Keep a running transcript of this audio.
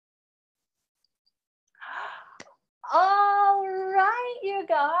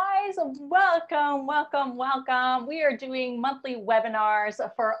guys, welcome, welcome, welcome. We are doing monthly webinars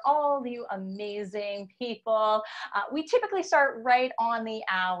for all you amazing people. We typically start right on the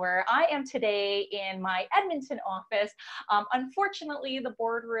hour. I am today in my Edmonton office. Unfortunately, the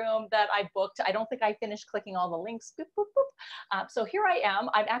boardroom that I booked, I don't think I finished clicking all the links. Boop, boop, boop. So here I am.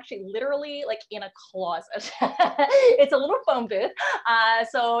 I'm actually literally like in a closet. It's a little phone booth.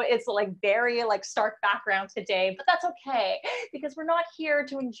 So it's like very like stark background today, but that's okay because we're not here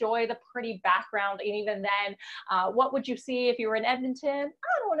to enjoy the pretty background. And even then, what would you see if you were in Edmonton?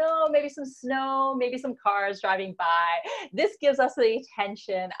 I don't know, maybe some snow, maybe some cars driving by. This gives us the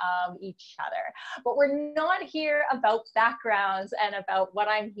attention of each other. But we're not here about backgrounds and about what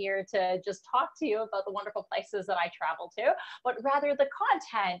I'm here to just talk to you about the wonderful places that I travel to, but rather the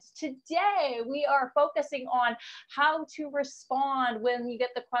content. Today, we are focusing on how to respond when you get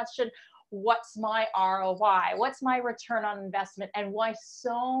the question, what's my ROI? What's my return on investment? And why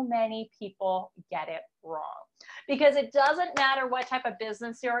so many people get it wrong. Because it doesn't matter what type of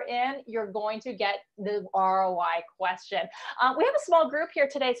business you're in, you're going to get the ROI question. We have a small group here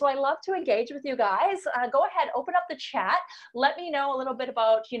today, so I love to engage with you guys. Go ahead, open up the chat. Let me know a little bit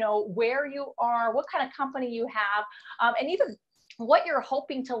about, where you are, what kind of company you have, and even what you're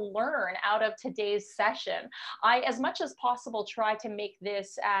hoping to learn out of today's session. I, as much as possible, try to make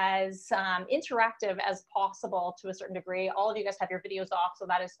this as interactive as possible to a certain degree. All of you guys have your videos off, so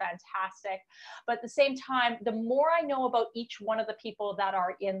that is fantastic. But at the same time, the more I know about each one of the people that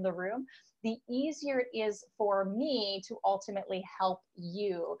are in the room, the easier it is for me to ultimately help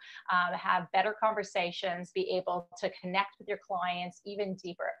you have better conversations, be able to connect with your clients even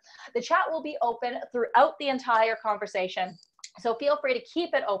deeper. The chat will be open throughout the entire conversation. So feel free to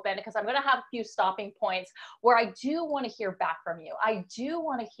keep it open because I'm going to have a few stopping points where I do want to hear back from you. I do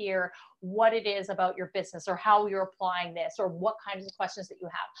want to hear what it is about your business or how you're applying this or what kinds of questions that you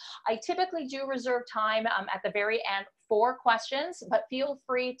have. I typically do reserve time at the very end for questions, but feel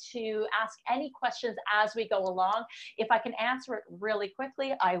free to ask any questions as we go along. If I can answer it really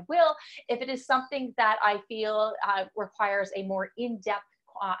quickly, I will. If it is something that I feel requires a more in-depth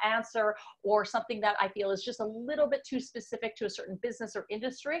answer or something that I feel is just a little bit too specific to a certain business or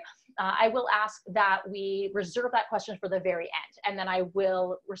industry, I will ask that we reserve that question for the very end, and then I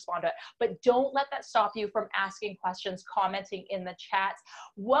will respond to it. But don't let that stop you from asking questions, commenting in the chats.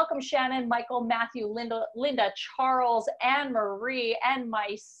 Welcome Shannon, Michael, Matthew, Linda, Charles, Anne Marie, and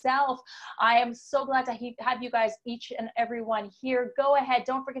myself. I am so glad to have you guys, each and every one here. Go ahead,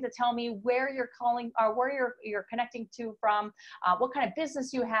 don't forget to tell me where you're calling or where you're connecting to from, what kind of business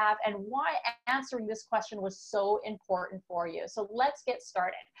you have, and why answering this question was so important for you. So let's get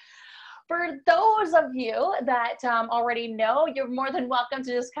started. For those of you that already know, you're more than welcome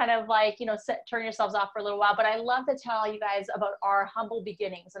to just kind of like, turn yourselves off for a little while. But I love to tell you guys about our humble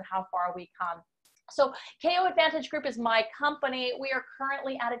beginnings and how far we come. So KO Advantage Group is my company. We are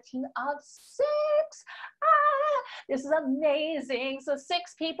currently at a team of 6. This is amazing. So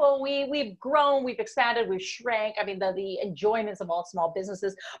 6 people, we've grown, we've expanded, we've shrank. I mean, the enjoyments of all small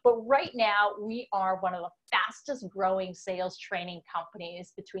businesses. But right now, we are one of the fastest growing sales training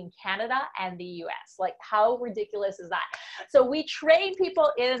companies between Canada and the US. Like, how ridiculous is that? So we train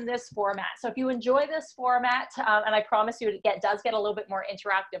people in this format. So if you enjoy this format, and I promise you it does get a little bit more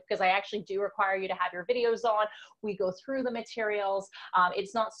interactive because I actually do require you to have your videos on. We go through the materials.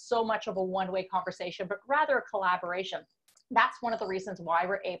 It's not so much of a one-way conversation, but rather a collaboration. That's one of the reasons why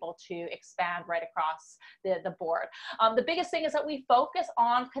we're able to expand right across the board. The biggest thing is that we focus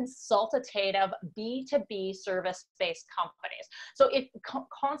on consultative B2B service-based companies. So if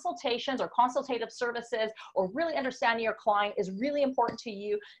consultations or consultative services or really understanding your client is really important to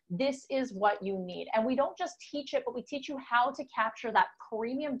you, this is what you need. And we don't just teach it, but we teach you how to capture that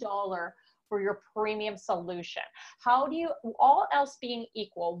premium dollar for your premium solution. How do you, all else being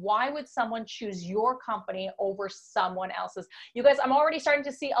equal, why would someone choose your company over someone else's? You guys, I'm already starting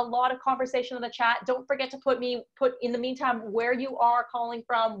to see a lot of conversation in the chat. Don't forget to put in the meantime where you are calling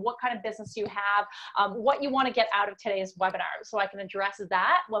from, what kind of business you have, what you want to get out of today's webinar, so I can address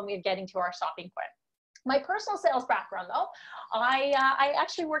that when we're getting to our stopping point. My personal sales background, though, I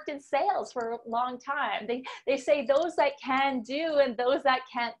actually worked in sales for a long time. They say those that can do and those that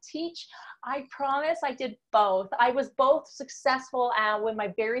can't teach. I promise I did both. I was both successful with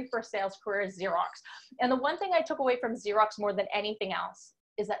my very first sales career at Xerox. And the one thing I took away from Xerox more than anything else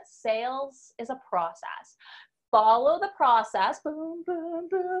is that sales is a process. Follow the process, boom, boom,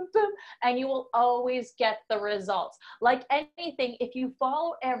 boom, boom, and you will always get the results. Like anything, if you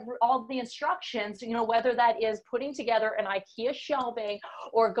follow all the instructions, you know, whether that is putting together an IKEA shelving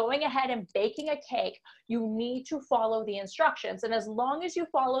or going ahead and baking a cake, you need to follow the instructions. And as long as you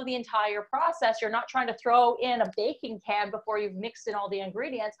follow the entire process, you're not trying to throw in a baking can before you've mixed in all the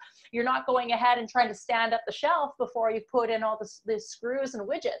ingredients. You're not going ahead and trying to stand up the shelf before you put in all the screws and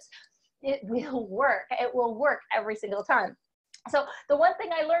widgets. It will work. It will work every single time. So the one thing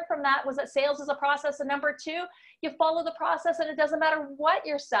I learned from that was that sales is a process. And number two, you follow the process and it doesn't matter what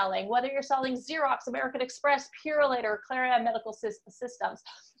you're selling, whether you're selling Xerox, American Express, Purolator, or Clarion Medical Systems.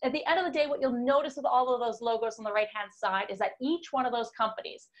 At the end of the day, what you'll notice with all of those logos on the right-hand side is that each one of those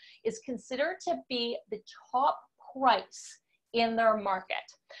companies is considered to be the top price in their market.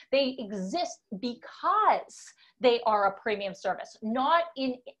 They exist because they are a premium service, not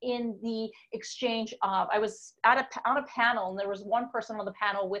in the exchange of. I was on a panel and there was one person on the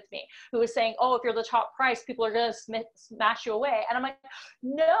panel with me who was saying, oh, if you're the top price, people are gonna smash you away. And I'm like,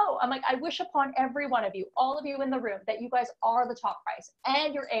 no, I'm like, I wish upon every one of you, all of you in the room, that you guys are the top price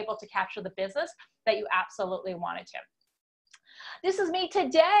and you're able to capture the business that you absolutely wanted to. This is me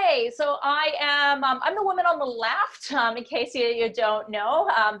today. So I am, I'm the woman on the left, in case you don't know.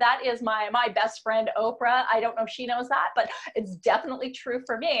 That is my best friend, Oprah. I don't know if she knows that, but it's definitely true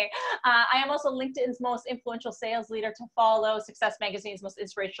for me. I am also LinkedIn's most influential sales leader to follow, Success Magazine's most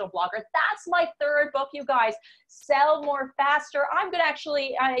inspirational blogger. That's my third book, you guys. Sell More Faster. I'm going to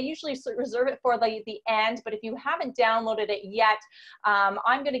actually, I usually reserve it for the end, but if you haven't downloaded it yet,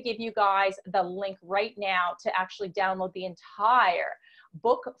 I'm going to give you guys the link right now to actually download the entire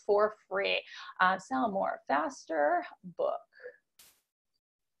book for free. Sell More Faster book.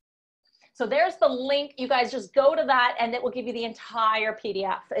 So there's the link. You guys just go to that and it will give you the entire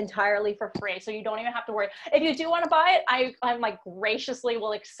PDF entirely for free. So you don't even have to worry. If you do want to buy it, I'm like graciously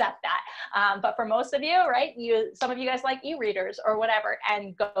will accept that. But for most of you, right, some of you guys like e-readers or whatever,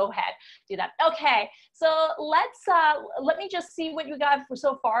 and go ahead, do that. Okay, so let me just see what you got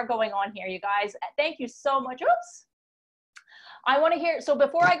so far going on here, you guys. Thank you so much. Oops. I want to hear, so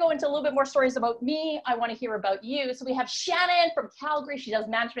before I go into a little bit more stories about me, I want to hear about you. So we have Shannon from Calgary. She does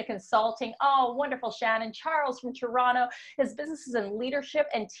management consulting. Oh, wonderful, Shannon. Charles from Toronto. His business is in leadership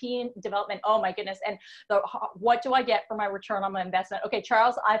and team development. Oh my goodness. And what do I get for my return on my investment? Okay,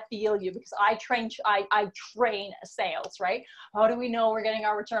 Charles, I feel you because I train sales, right? How do we know we're getting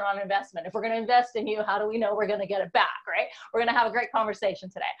our return on investment? If we're going to invest in you, how do we know we're going to get it back, right? We're going to have a great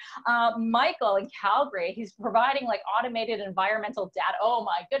conversation today. Michael in Calgary, he's providing like automated environmental data. Oh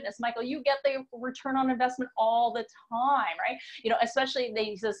my goodness, Michael, you get the return on investment all the time, right? You know, especially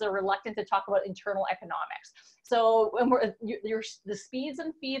he says they're reluctant to talk about internal economics. So when the speeds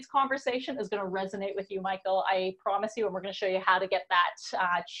and feeds conversation is going to resonate with you, Michael. I promise you, and we're going to show you how to get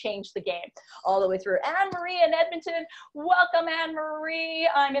that change the game all the way through. Anne-Marie in Edmonton. Welcome, Anne-Marie.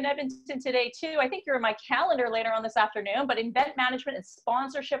 I'm in Edmonton today too. I think you're in my calendar later on this afternoon, but event management and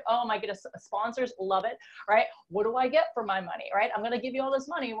sponsorship. Oh my goodness, sponsors love it, right? What do I get for my money, right? I'm going to give you all this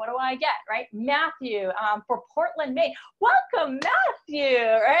money. What do I get, right? Matthew for Portland, Maine. Welcome, Matthew,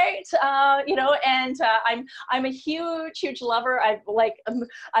 right? You know, and I'm a huge lover. I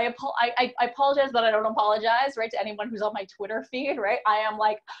apologize, but I don't apologize, right? To anyone who's on my Twitter feed, right? I am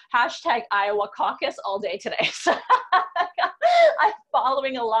like hashtag Iowa caucus all day today. So I'm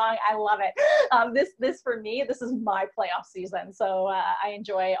following along. I love it. This for me, this is my playoff season. So I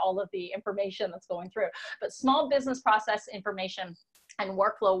enjoy all of the information that's going through. But small business process information and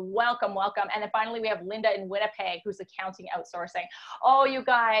workflow, welcome. And then finally, we have Linda in Winnipeg, who's accounting outsourcing. Oh, you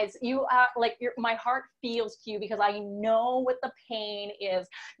guys, you like my heart feels to you because I know what the pain is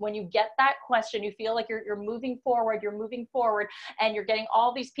when you get that question. You feel like you're moving forward, and you're getting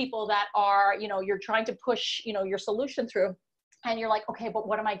all these people that are, you know, you're trying to push, you know, your solution through. And you're like, okay, but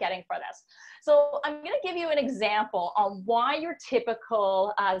what am I getting for this? So I'm going to give you an example on why your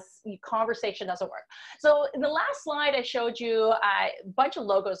typical conversation doesn't work. So in the last slide, I showed you a bunch of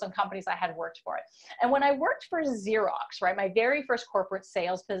logos on companies I had worked for. And when I worked for Xerox, right, my very first corporate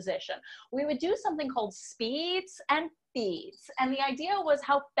sales position, we would do something called speeds and feeds. And the idea was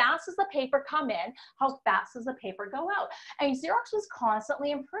how fast does the paper come in? How fast does the paper go out? And Xerox was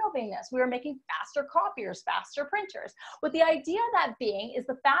constantly improving this. We were making faster copiers, faster printers. With the idea that being is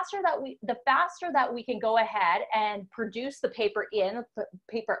the faster that we can go ahead and produce the paper in, the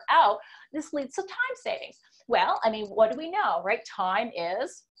paper out, this leads to time savings. Well, I mean, what do we know, right? Time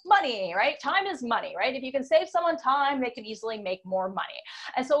is money, right? Time is money, right? If you can save someone time, they can easily make more money.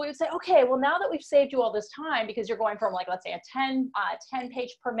 And so we would say, okay, well, now that we've saved you all this time, because you're going from like, let's say a 10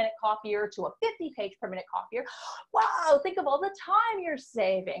 page per minute copier to a 50 page per minute copier. Wow, think of all the time you're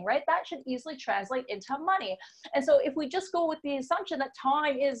saving, right? That should easily translate into money. And so if we just go with the assumption that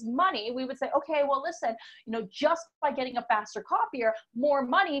time is money, we would say, okay, well, listen, you know, just by getting a faster copier, more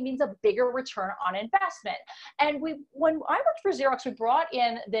money means a bigger return on investment. And when I worked for Xerox, we brought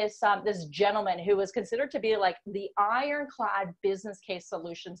in this gentleman who was considered to be like the ironclad business case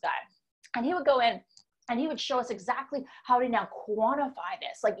solutions guy. And he would go in and he would show us exactly how to now quantify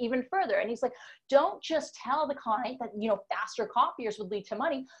this, like even further. And he's like, don't just tell the client that, you know, faster copiers would lead to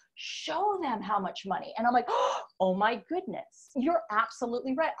money, show them how much money. And I'm like, oh my goodness, you're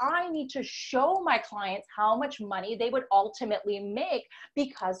absolutely right. I need to show my clients how much money they would ultimately make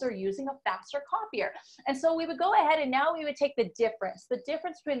because they're using a faster copier. And so we would go ahead and now we would take the difference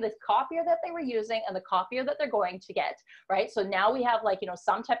between the copier that they were using and the copier that they're going to get, right? So now we have like, you know,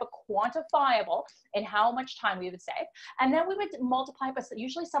 some type of quantifiable in how much time we would save. And then we would multiply by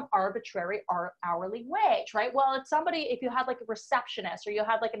usually some arbitrary hourly wage, right? Well, if you had like a receptionist or you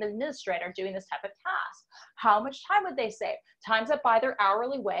had like an administrator doing this type of task, how much time would they save? Times it by their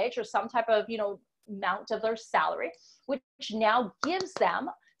hourly wage or some type of, you know, amount of their salary, which now gives them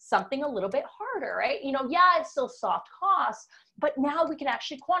something a little bit harder, right? You know, yeah, it's still soft costs, but now we can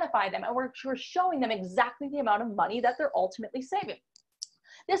actually quantify them and we're showing them exactly the amount of money that they're ultimately saving.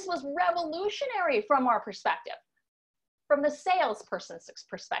 This was revolutionary from our perspective, from the salesperson's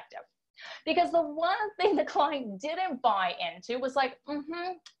perspective, because the one thing the client didn't buy into was like,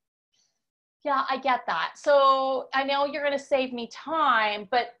 yeah, I get that. So I know you're going to save me time,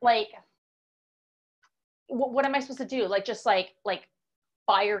 but like, what am I supposed to do? Like, just like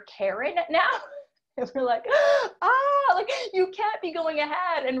fire Karen now? And we're like, like you can't be going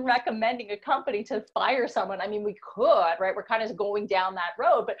ahead and recommending a company to fire someone. I mean, we could, right? We're kind of going down that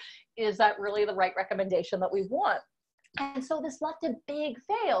road, but is that really the right recommendation that we want? And so this led to big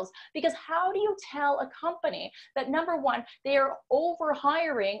fails, because how do you tell a company that, number one, they are over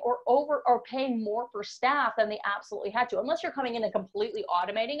hiring or paying more for staff than they absolutely had to, unless you're coming in and completely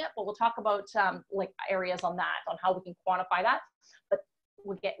automating it. But we'll talk about like areas on that, on how we can quantify that. But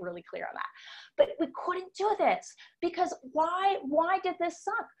we'll get really clear on that. But we couldn't do this because why did this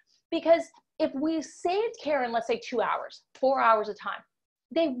suck? Because if we saved Karen, let's say 2 hours, 4 hours of time,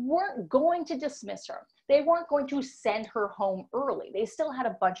 they weren't going to dismiss her. They weren't going to send her home early. They still had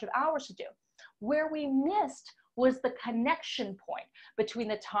a bunch of hours to do. Where we missed was the connection point between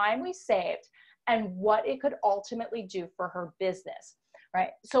the time we saved and what it could ultimately do for her business,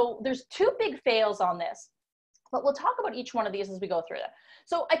 right? So there's two big fails on this, but we'll talk about each one of these as we go through them.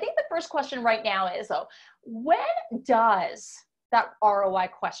 So I think the first question right now is, though, when does that ROI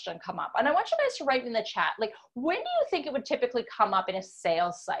question come up? And I want you guys to write in the chat, like, when do you think it would typically come up in a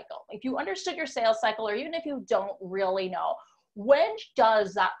sales cycle? If you understood your sales cycle, or even if you don't really know, when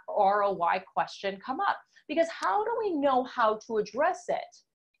does that ROI question come up? Because how do we know how to address it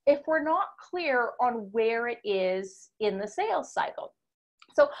if we're not clear on where it is in the sales cycle?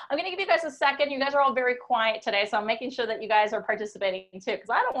 So I'm going to give you guys a second. You guys are all very quiet today, so I'm making sure that you guys are participating too, because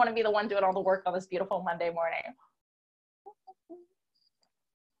I don't want to be the one doing all the work on this beautiful Monday morning.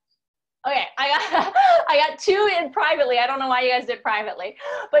 Okay, I got two in privately. I don't know why you guys did privately,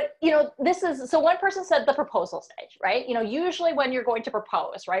 but you know, this is, so one person said the proposal stage, right? You know, usually when you're going to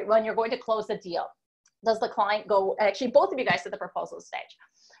propose, right? When you're going to close the deal, does the client go, actually both of you guys said the proposal stage.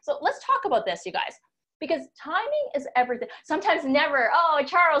 So let's talk about this, you guys, because timing is everything. Sometimes never. Oh,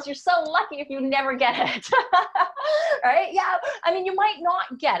 Charles, you're so lucky if you never get it. Right? Yeah, I mean, you might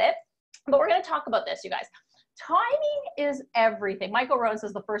not get it, but we're going to talk about this, you guys. Timing is everything. Michael Rowan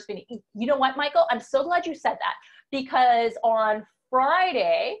says the first meeting. You know what, Michael? I'm so glad you said that, because on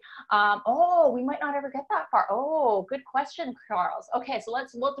Friday, oh, we might not ever get that far. Oh, good question, Charles. Okay, so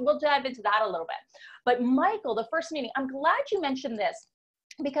we'll dive into that a little bit. But Michael, the first meeting, I'm glad you mentioned this,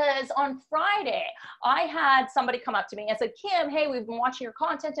 because on Friday, I had somebody come up to me and said, Kim, hey, we've been watching your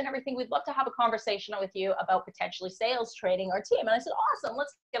content and everything. We'd love to have a conversation with you about potentially sales training our team. And I said, awesome,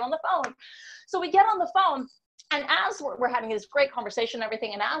 let's get on the phone. So we get on the phone, and as we're having this great conversation and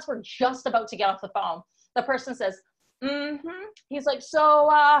everything, and as we're just about to get off the phone, the person says, he's like, so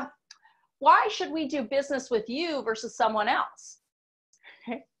why should we do business with you versus someone else?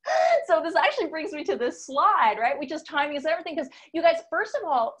 So this actually brings me to this slide, right? Which is timing is everything. Because you guys, first of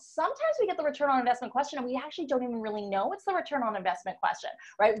all, sometimes we get the return on investment question and we actually don't even really know it's the return on investment question,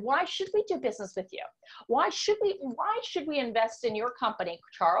 right? Why should we do business with you? Why should we invest in your company,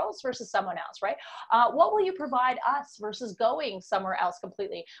 Charles, versus someone else, right? What will you provide us versus going somewhere else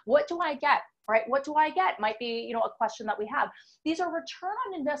completely? What do I get? Right? What do I get? Might be, a question that we have. These are return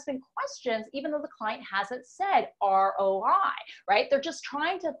on investment questions, even though the client hasn't said ROI, right? They're just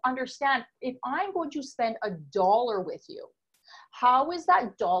trying to understand, if I'm going to spend $1 with you, how is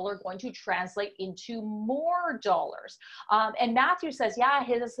that dollar going to translate into more dollars? And Matthew says, yeah,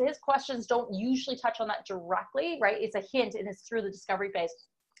 his questions don't usually touch on that directly, right? It's a hint and it's through the discovery phase.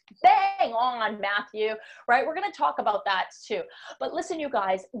 Bang on, Matthew, right? We're going to talk about that too. But listen, you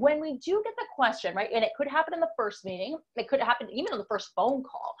guys, when we do get the question, right, and it could happen in the first meeting, it could happen even in the first phone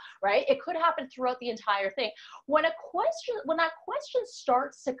call, right? It could happen throughout the entire thing. When that question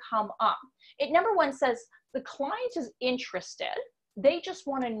starts to come up, it number one says the client is interested. They just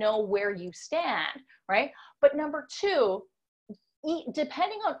want to know where you stand, right? But number two,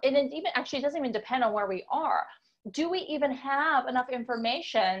 depending on, and it even actually it doesn't even depend on where we are. Do we even have enough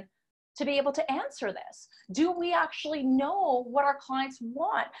information to be able to answer this? Do we actually know what our clients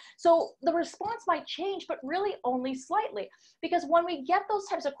want? So the response might change, but really only slightly. Because when we get those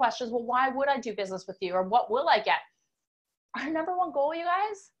types of questions, well, why would I do business with you? Or what will I get? Our number one goal, you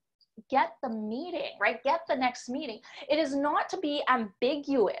guys, get the meeting, right? Get the next meeting. It is not to be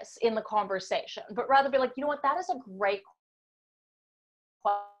ambiguous in the conversation, but rather be like, you know what, that is a great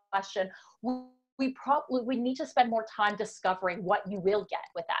question. We need to spend more time discovering what you will get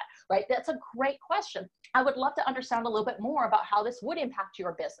with that, right? That's a great question. I would love to understand a little bit more about how this would impact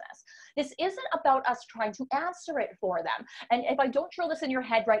your business. This isn't about us trying to answer it for them. And if I don't drill this in your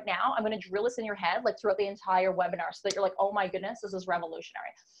head right now, I'm going to drill this in your head like throughout the entire webinar so that you're like, oh my goodness, this is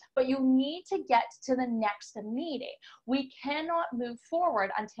revolutionary. But you need to get to the next meeting. We cannot move forward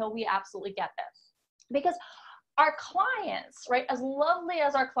until we absolutely get this. Because our clients, right, as lovely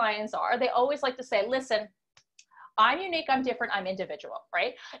as our clients are, they always like to say, listen, I'm unique, I'm different, I'm individual,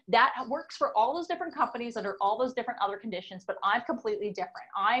 right? That works for all those different companies under all those different other conditions, but I'm completely different.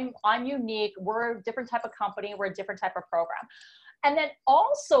 I'm unique, we're a different type of company, we're a different type of program. And then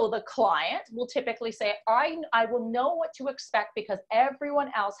also the client will typically say, I will know what to expect because everyone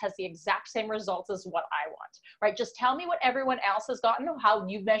else has the exact same results as what I want, right? Just tell me what everyone else has gotten, how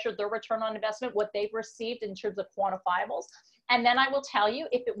you've measured their return on investment, what they've received in terms of quantifiables. And then I will tell you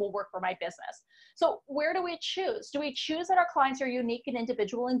if it will work for my business. So where do we choose? Do we choose that our clients are unique and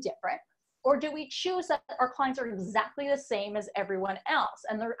individual and different? Or do we choose that our clients are exactly the same as everyone else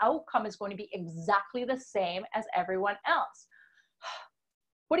and their outcome is going to be exactly the same as everyone else?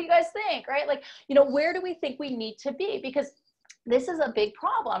 What do you guys think, right? Like, where do we think we need to be? Because this is a big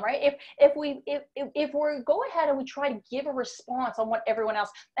problem, right? If we go ahead and we try to give a response on what everyone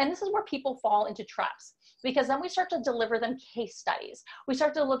else, and this is where people fall into traps, because then we start to deliver them case studies. We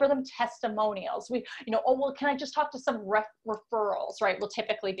start to deliver them testimonials. Oh, well, can I just talk to some referrals, right? Will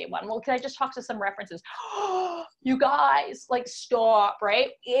typically be one. Well, can I just talk to some references? You guys, like, stop, right?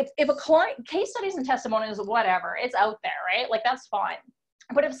 If a client, case studies and testimonials, whatever, it's out there, right? Like, that's fine.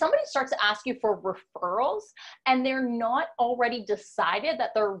 But if somebody starts to ask you for referrals and they're not already decided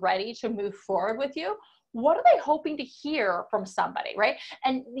that they're ready to move forward with you, what are they hoping to hear from somebody, right?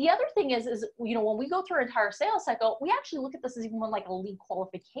 And the other thing is when we go through our entire sales cycle, we actually look at this as even like a lead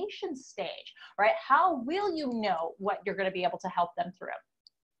qualification stage, right? How will you know what you're going to be able to help them through?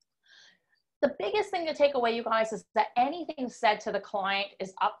 The biggest thing to take away, you guys, is that anything said to the client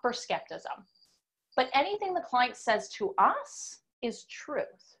is up for skepticism. But anything the client says to us is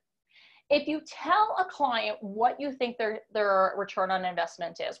truth. If you tell a client what you think their return on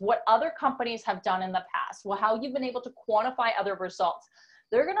investment is, what other companies have done in the past, how you've been able to quantify other results,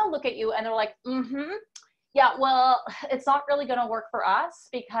 they're going to look at you and they're like, yeah, well, it's not really going to work for us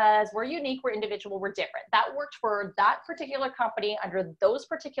because we're unique, we're individual, we're different. That worked for that particular company under those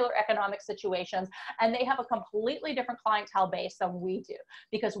particular economic situations, and they have a completely different clientele base than we do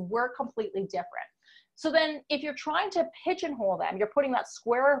because we're completely different. So then if you're trying to pigeonhole them, you're putting that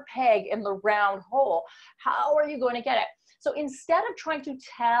square peg in the round hole, how are you going to get it? So instead of trying to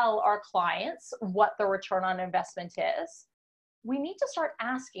tell our clients what the return on investment is, we need to start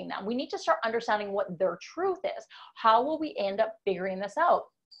asking them. We need to start understanding what their truth is. How will we end up figuring this out?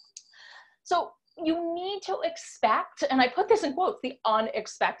 So you need to expect, and I put this in quotes, the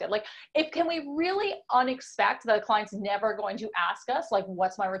unexpected. Like, can we really unexpect that a client's never going to ask us, like,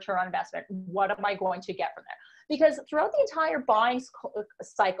 what's my return on investment? What am I going to get from there? Because throughout the entire buying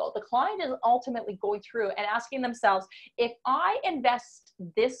cycle, the client is ultimately going through and asking themselves, if I invest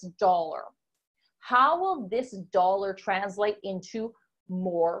this dollar, how will this dollar translate into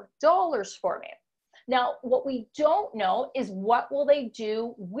more dollars for me? Now, what we don't know is what will they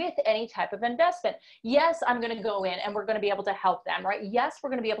do with any type of investment. Yes, I'm going to go in and we're going to be able to help them, right? Yes, we're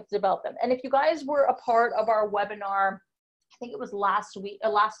going to be able to develop them. And if you guys were a part of our webinar, I think it was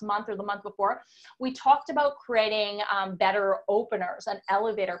last month or the month before, we talked about creating better openers and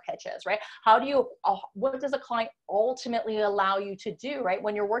elevator pitches, right? How do you, what does a client ultimately allow you to do, right?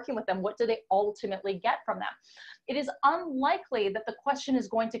 When you're working with them, what do they ultimately get from them? It is unlikely that the question is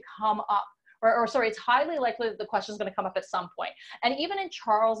going to come up, or sorry, it's highly likely that the question is going to come up at some point. And even in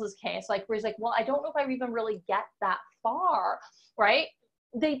Charles's case, like where he's like, well, I don't know if I even really get that far, right?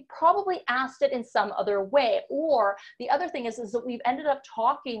 They probably asked it in some other way. Or the other thing is that we've ended up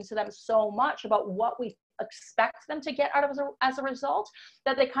talking to them so much about what we expect them to get out of as a result,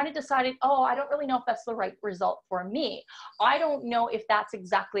 that they kind of decided, oh, I don't really know if that's the right result for me. I don't know if that's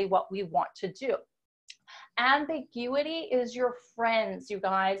exactly what we want to do. Ambiguity is your friends, you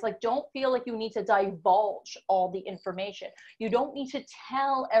guys. Like, don't feel like you need to divulge all the information. You don't need to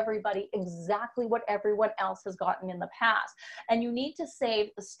tell everybody exactly what everyone else has gotten in the past. And you need to save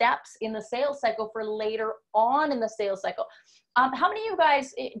the steps in the sales cycle for later on in the sales cycle. How many of you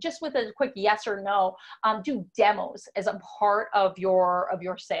guys, just with a quick yes or no, do demos as a part of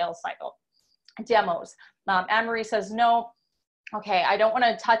your sales cycle? Demos. Anne-Marie says no. Okay, I don't want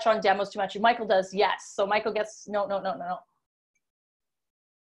to touch on demos too much. Michael does, yes. So Michael gets no.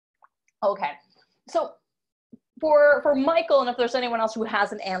 Okay, so for Michael, and if there's anyone else who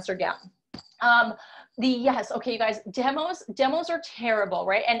hasn't answered yet, yes, okay, you guys, demos are terrible,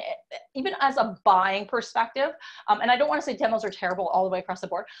 right? And even as a buying perspective, and I don't want to say demos are terrible all the way across the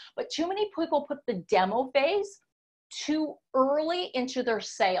board, but too many people put the demo phase too early into their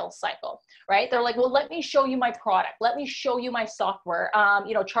sales cycle, right? They're like, well, let me show you my product. Let me show you my software.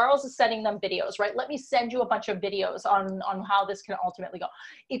 You know, Charles is sending them videos, right? Let me send you a bunch of videos on how this can ultimately go.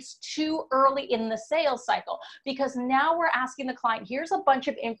 It's too early in the sales cycle, because now we're asking the client, here's a bunch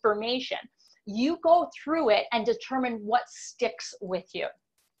of information. You go through it and determine what sticks with you.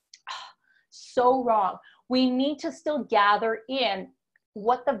 So wrong. We need to still gather in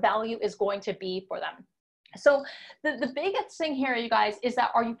what the value is going to be for them. So the biggest thing here, you guys, is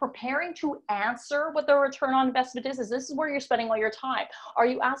that, are you preparing to answer what the return on investment is? This is where you're spending all your time. Are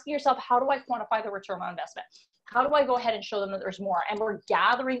you asking yourself, how do I quantify the return on investment? How do I go ahead and show them that there's more? And we're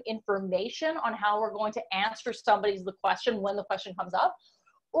gathering information on how we're going to answer somebody's question when the question comes up.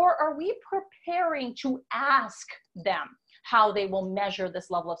 Or are we preparing to ask them how they will measure this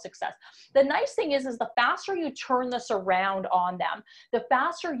level of success? The nice thing is the faster you turn this around on them, the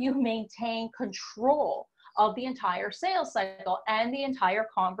faster you maintain control of the entire sales cycle and the entire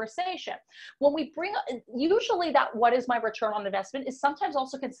conversation. When we bring up, usually that what is my return on investment is sometimes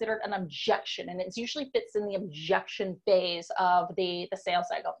also considered an objection, and it usually fits in the objection phase of the sales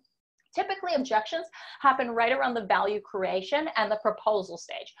cycle. Typically, objections happen right around the value creation and the proposal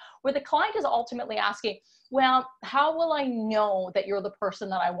stage, where the client is ultimately asking, well, how will I know that you're the person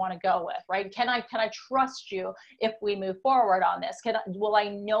that I want to go with, right? Can I trust you if we move forward on this? Will I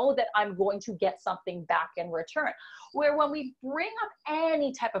know that I'm going to get something back in return? Where when we bring up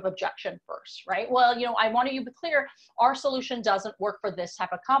any type of objection first, right? Well, you know, I want you to be clear, our solution doesn't work for this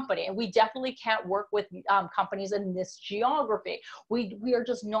type of company, and we definitely can't work with companies in this geography. We are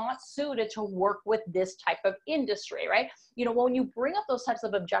just not suited to work with this type of industry, right? You know, when you bring up those types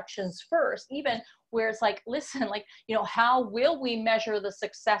of objections first, even where it's like, listen, like, you know, how will we measure the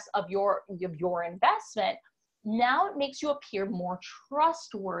success of your investment? Now it makes you appear more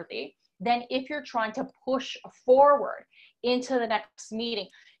trustworthy than if you're trying to push forward into the next meeting.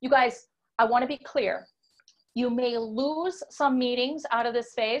 You guys, I want to be clear. You may lose some meetings out of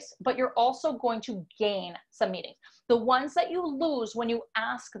this phase, but you're also going to gain some meetings. The ones that you lose when you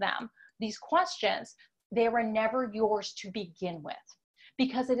ask them these questions, they were never yours to begin with,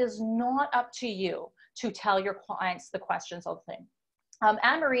 because it is not up to you to tell your clients the questions all the time.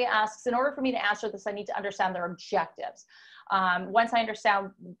 Anne-Marie asks, in order for me to answer this, I need to understand their objectives. Once I understand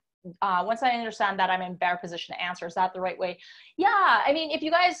that, I'm in a better position to answer. Is that the right way? Yeah, I mean, if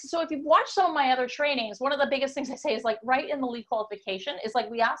you you've watched some of my other trainings, one of the biggest things I say is, like, right in the lead qualification is, like,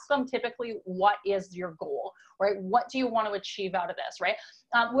 we ask them typically, what is your goal, right? What do you want to achieve out of this, right?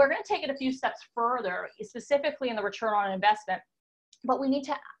 We're going to take it a few steps further, specifically in the return on investment, but we need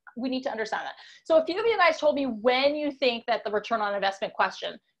to understand that. So a few of you guys told me when you think that the return on investment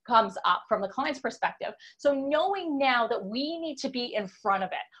question comes up from the client's perspective. So knowing now that we need to be in front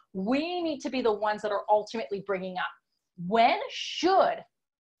of it, we need to be the ones that are ultimately bringing up, when should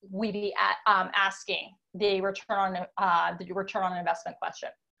we be asking the return on investment question?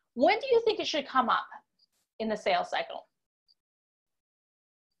 When do you think it should come up in the sales cycle?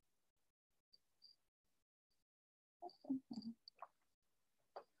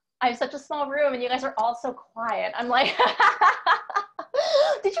 I have such a small room and you guys are all so quiet. I'm like,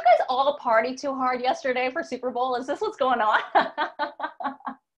 did you guys all party too hard yesterday for Super Bowl? Is this what's going on?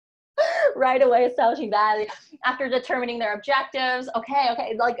 Right away establishing that after determining their objectives.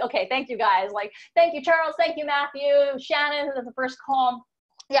 Okay, like, okay, thank you guys. Like, thank you, Charles. Thank you, Matthew. Shannon, the first call.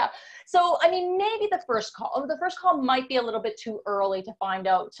 Yeah. So, I mean, maybe the first call might be a little bit too early to find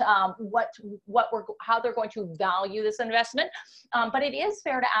out how they're going to value this investment. But it is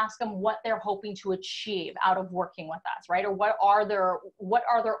fair to ask them what they're hoping to achieve out of working with us, right? Or what are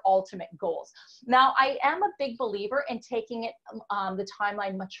their ultimate goals? Now, I am a big believer in taking it the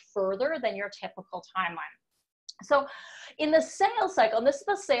timeline much further than your typical timeline. So in the sales cycle, and this is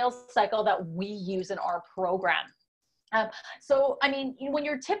the sales cycle that we use in our program. So, I mean, when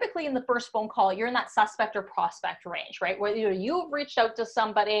you're typically in the first phone call, you're in that suspect or prospect range, right? Where you've reached out to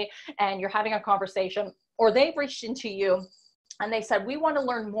somebody and you're having a conversation, or they've reached into you and they said, we want to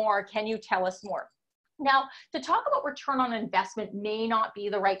learn more. Can you tell us more? Now, to talk about return on investment may not be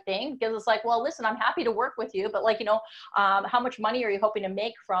the right thing, because it's like, well, listen, I'm happy to work with you, but like, how much money are you hoping to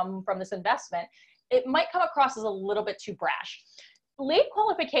make from this investment? It might come across as a little bit too brash. Lead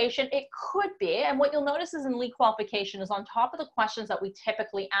qualification, it could be, and what you'll notice is in lead qualification is on top of the questions that we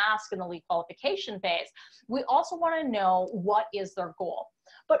typically ask in the lead qualification phase, we also want to know what is their goal.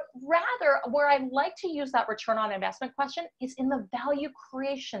 But rather, where I like to use that return on investment question is in the value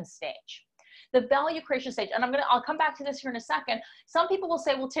creation stage. The value creation stage, and I'll come back to this here in a second. Some people will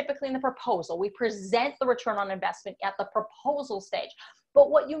say, well, typically in the proposal, we present the return on investment at the proposal stage.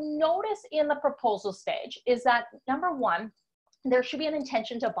 But what you notice in the proposal stage is that, number one, there should be an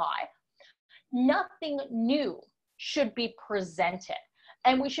intention to buy. Nothing new should be presented.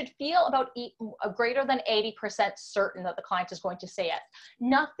 And we should feel about greater than 80% certain that the client is going to say it.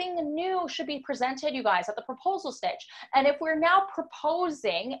 Nothing new should be presented, you guys, at the proposal stage. And if we're now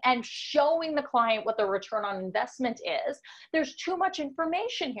proposing and showing the client what the return on investment is, there's too much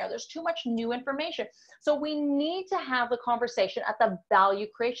information here. There's too much new information. So we need to have the conversation at the value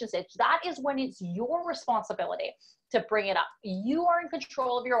creation stage. That is when it's your responsibility to bring it up. You are in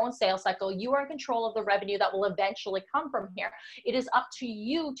control of your own sales cycle. You are in control of the revenue that will eventually come from here. It is up to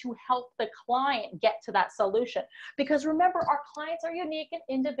you to help the client get to that solution. Because remember, our clients are unique and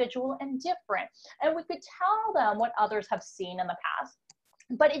individual and different. And we could tell them what others have seen in the past,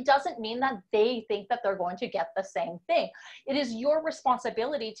 but it doesn't mean that they think that they're going to get the same thing. It is your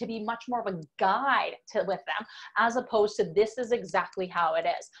responsibility to be much more of a guide with them, as opposed to this is exactly how it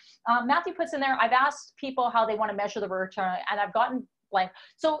is. Matthew puts in there, I've asked people how they want to measure the return and I've gotten blank.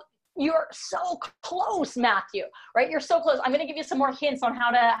 So you're so close, Matthew, right? You're so close. I'm going to give you some more hints on how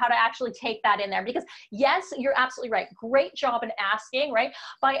to actually take that in there, because yes, you're absolutely right. Great job in asking, right?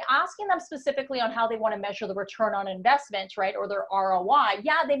 By asking them specifically on how they want to measure the return on investment, right? Or their ROI.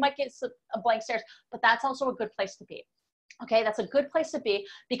 Yeah, they might get a blank stares, but that's also a good place to be. Okay. That's a good place to be,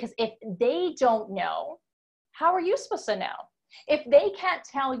 because if they don't know, how are you supposed to know? If they can't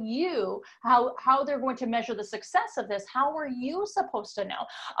tell you how they're going to measure the success of this, how are you supposed to know?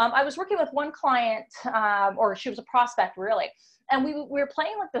 I was working with one client, or she was a prospect really, and we were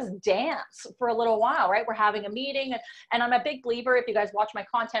playing like this dance for a little while, right? We're having a meeting, and I'm a big believer, if you guys watch my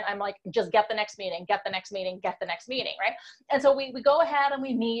content, I'm like, just get the next meeting, get the next meeting, get the next meeting, right? And so we go ahead and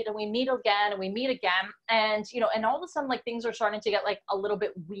we meet again, and we meet again. And, and all of a sudden, like, things are starting to get like a little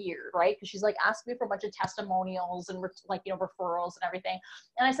bit weird, right? Because she's like asking me for a bunch of testimonials and referrals and everything.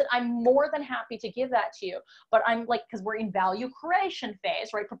 And I said, I'm more than happy to give that to you, but I'm like, because we're in value creation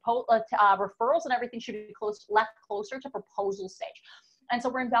phase, right? Referrals and everything should be left closer to proposal stage. And so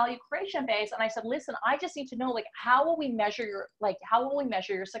we're in value creation phase. And I said, listen, I just need to know, like, how will we measure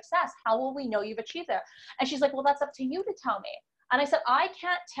your success? How will we know you've achieved it? And she's like, well, that's up to you to tell me. And I said, I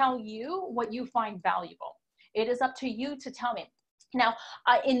can't tell you what you find valuable. It is up to you to tell me. Now,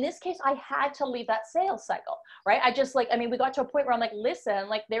 in this case, I had to leave that sales cycle, right? We got to a point where I'm like, listen,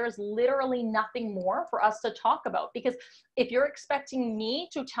 like, there is literally nothing more for us to talk about, because if you're expecting me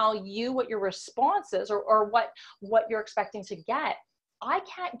to tell you what your response is, or what you're expecting to get, I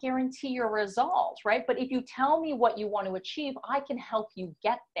can't guarantee your results, right? But if you tell me what you want to achieve, I can help you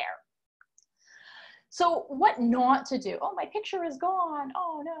get there. So what not to do? Oh, my picture is gone.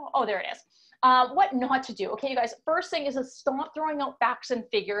 Oh no. Oh, there it is. What not to do. Okay, you guys, first thing is to stop throwing out facts and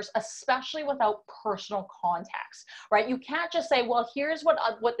figures, especially without personal context, right? You can't just say, well, here's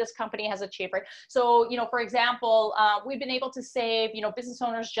what this company has achieved, right? So, for example, we've been able to save, business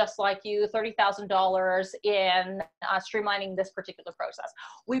owners just like you, $30,000 in streamlining this particular process.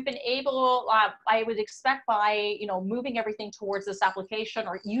 We've been able, I would expect by, moving everything towards this application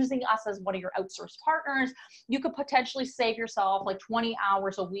or using us as one of your outsourced partners, you could potentially save yourself like 20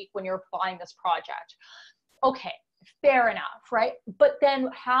 hours a week when you're applying this project. Okay, fair enough, right? But then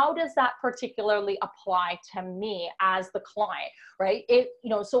how does that particularly apply to me as the client, right?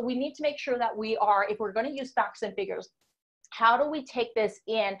 So we need to make sure that if we're going to use facts and figures, how do we take this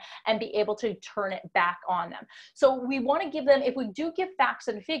in and be able to turn it back on them? So we want to give them, if we do give facts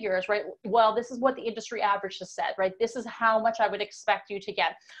and figures, right? Well, this is what the industry average has said, right? This is how much I would expect you to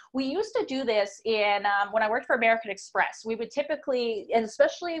get. We used to do this when I worked for American Express. We would typically, and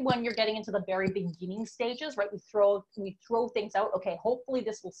especially when you're getting into the very beginning stages, right? We throw things out. Okay, hopefully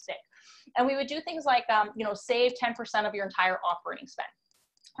this will stick. And we would do things like, save 10% of your entire operating spend,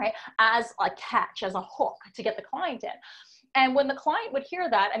 right? As a catch, as a hook to get the client in. And when the client would hear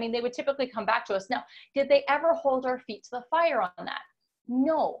that, they would typically come back to us. Now, did they ever hold our feet to the fire on that?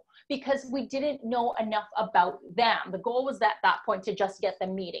 No, because we didn't know enough about them. The goal was at that point to just get the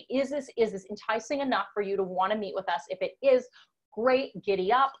meeting. Is this enticing enough for you to want to meet with us? If it is, great,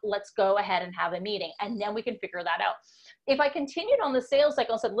 giddy up, let's go ahead and have a meeting. And then we can figure that out. If I continued on the sales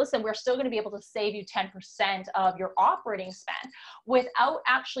cycle and said, listen, we're still going to be able to save you 10% of your operating spend without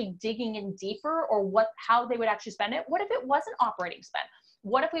actually digging in deeper or how they would actually spend it. What if it wasn't operating spend?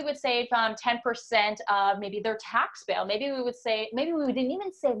 What if we would save 10% of maybe their tax bill? Maybe we didn't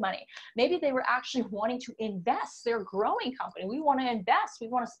even save money. Maybe they were actually wanting to invest. They're a growing company. We want to invest. We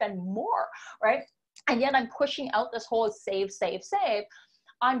want to spend more, right? And yet I'm pushing out this whole save, save, save.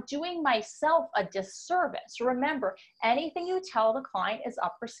 I'm doing myself a disservice. Remember, anything you tell the client is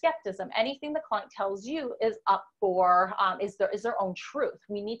up for skepticism. Anything the client tells you is up for, is their own truth.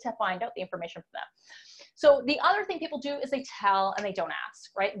 We need to find out the information for them. So the other thing people do is they tell and they don't ask,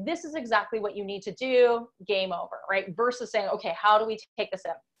 right? This is exactly what you need to do, game over, right? Versus saying, okay, how do we take this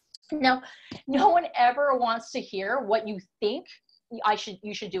in? Now, no one ever wants to hear what you think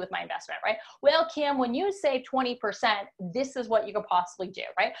you should do with my investment, right? Well, Kim, when you save 20%, this is what you could possibly do,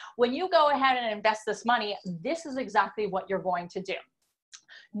 right? When you go ahead and invest this money, this is exactly what you're going to do.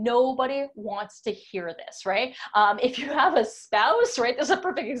 Nobody wants to hear this, right? If you have a spouse, right, this is a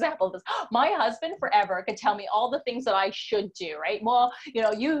perfect example of this. My husband forever could tell me all the things that I should do, right? Well,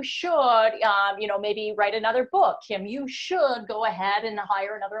 you should, maybe write another book, Kim. You should go ahead and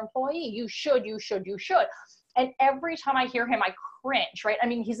hire another employee. You should. And every time I hear him, I cringe, right?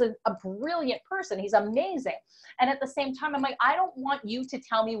 He's a brilliant person. He's amazing. And at the same time, I'm like, I don't want you to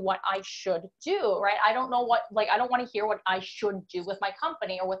tell me what I should do, right? I don't want to hear what I should do with my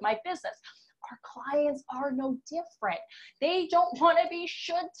company or with my business. Our clients are no different. They don't want to be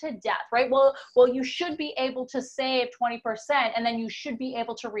should to death, right? Well, you should be able to save 20% and then you should be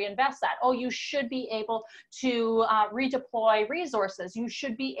able to reinvest that. Oh, you should be able to redeploy resources. You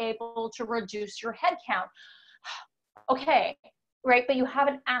should be able to reduce your headcount. Okay, right? But you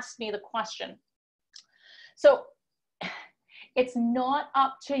haven't asked me the question. So it's not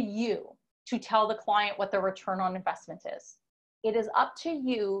up to you to tell the client what the return on investment is. It is up to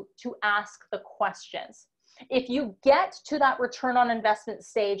you to ask the questions. If you get to that return on investment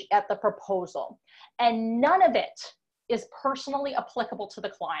stage at the proposal and none of it is personally applicable to the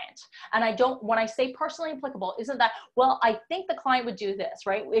client, and when I say personally applicable, isn't that, well, I think the client would do this,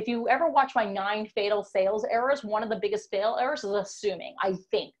 right? If you ever watch my 9 fatal sales errors, one of the biggest fail errors is assuming, I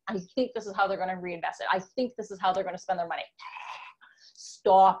think this is how they're going to reinvest it. I think this is how they're going to spend their money.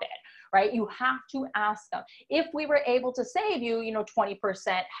 Stop it. Right? You have to ask them, if we were able to save you,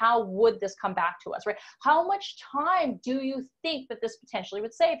 20%, how would this come back to us, right? How much time do you think that this potentially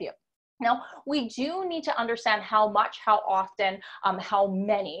would save you? Now, we do need to understand how much, how often, how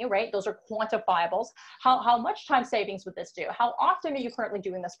many, right? Those are quantifiables. How much time savings would this do? How often are you currently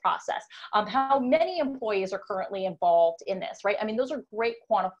doing this process? How many employees are currently involved in this, right? Those are great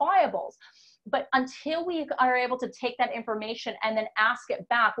quantifiables. But until we are able to take that information and then ask it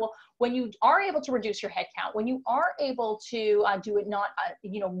back, well, when you are able to reduce your headcount, when you are able to do it not,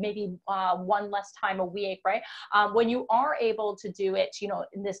 maybe one less time a week, right? When you are able to do it,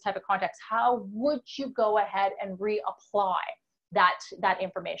 in this type of context, how would you go ahead and reapply that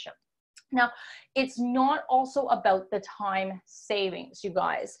information? Now, it's not also about the time savings, you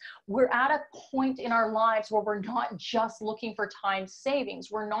guys. We're at a point in our lives where we're not just looking for time savings.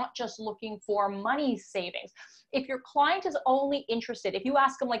 We're not just looking for money savings. If your client is only interested, if you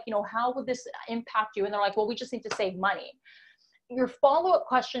ask them like, how would this impact you? And they're like, well, we just need to save money. Your follow-up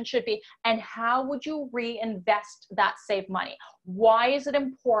question should be, and how would you reinvest that saved money? Why is it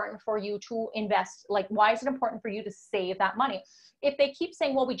important for you to invest? Like, why is it important for you to save that money? If they keep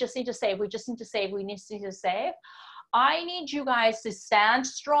saying, well, we just need to save, we just need to save, we need to save, I need you guys to stand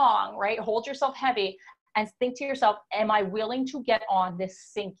strong, right? Hold yourself heavy and think to yourself, am I willing to get on this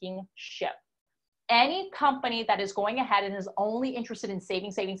sinking ship? Any company that is going ahead and is only interested in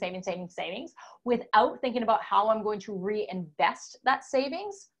savings without thinking about how I'm going to reinvest that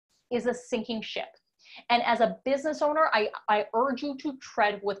savings is a sinking ship. And as a business owner, I urge you to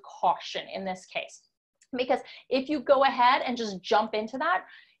tread with caution in this case. Because if you go ahead and just jump into that,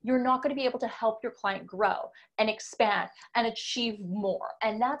 you're not going to be able to help your client grow and expand and achieve more.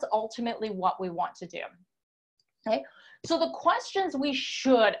 And that's ultimately what we want to do. Okay. So the questions we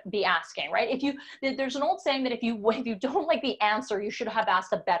should be asking, right? There's an old saying that if you don't like the answer, you should have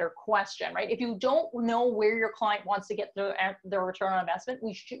asked a better question, right? If you don't know where your client wants to get their return on investment,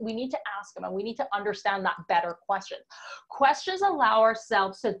 we need to ask them, and we need to understand that better question. Questions allow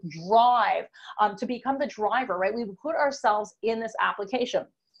ourselves to drive, to become the driver, right? We put ourselves in this application.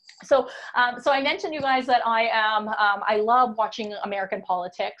 So I mentioned, you guys, that I love watching American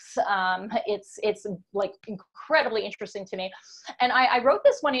politics. It's like incredibly interesting to me. And I wrote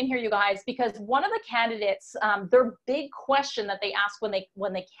this one in here, you guys, because one of the candidates, their big question that they ask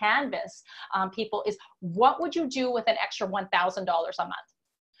when they canvass people is, what would you do with an extra $1,000 a month,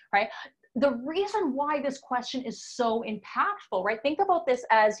 right? The reason why this question is so impactful, right? Think about this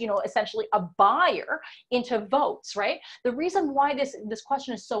as, essentially a buyer into votes, right? The reason why this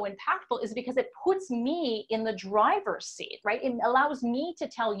question is so impactful is because it puts me in the driver's seat, right? It allows me to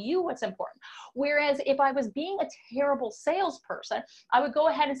tell you what's important. Whereas if I was being a terrible salesperson, I would go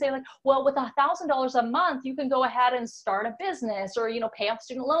ahead and say like, well, with $1,000 a month, you can go ahead and start a business or, pay off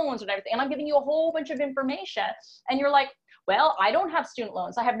student loans and everything. And I'm giving you a whole bunch of information. And you're like, well, I don't have student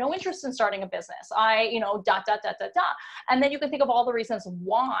loans. I have no interest in starting a business. And then you can think of all the reasons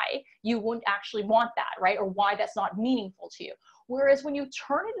why you wouldn't actually want that, right? Or why that's not meaningful to you. Whereas when you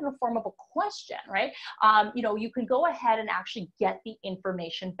turn it in the form of a question, right? You can go ahead and actually get the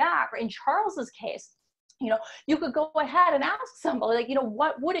information back. In Charles's case, you could go ahead and ask somebody, like,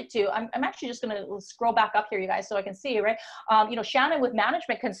 what would it do? I'm actually just going to scroll back up here, you guys, so I can see, right? Shannon with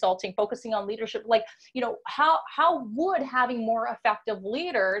management consulting, focusing on leadership, like, how would having more effective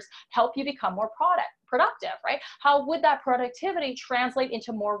leaders help you become more productive, right? How would that productivity translate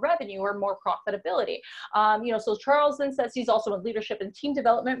into more revenue or more profitability? So Charles then says he's also in leadership and team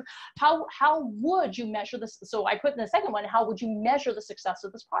development. How would you measure this? So I put in the second one, how would you measure the success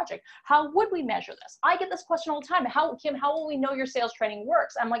of this project? How would we measure this? I get this question all the time. Kim, how will we know your sales training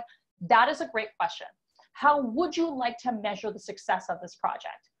works? I'm like, that is a great question. How would you like to measure the success of this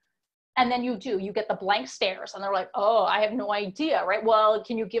project? And then you get the blank stares and they're like, oh, I have no idea, right? Well,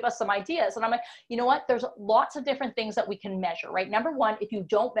 can you give us some ideas? And I'm like, you know what? There's lots of different things that we can measure, right? Number one, if you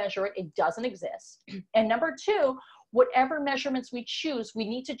don't measure it, it doesn't exist. And number two, whatever measurements we choose, we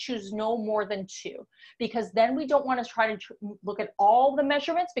need to choose no more than 2, because then we don't want to try to look at all the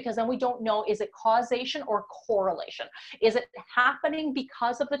measurements, because then we don't know, is it causation or correlation? Is it happening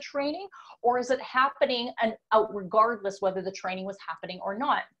because of the training, or is it happening regardless whether the training was happening or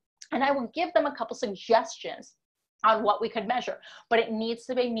not? And I will give them a couple suggestions on what we could measure, but it needs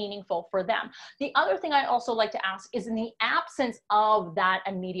to be meaningful for them. The other thing I also like to ask is, in the absence of that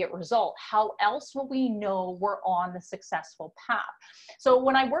immediate result, how else will we know we're on the successful path? So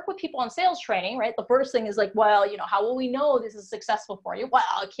when I work with people on sales training, right, the first thing is like, well, how will we know this is successful for you? Well,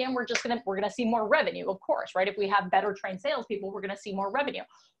 Kim, we're going to see more revenue, of course, right? If we have better trained salespeople, we're going to see more revenue.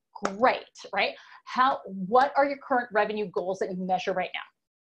 Great, right? What are your current revenue goals that you measure right now?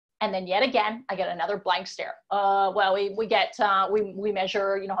 And then yet again, I get another blank stare. Well, we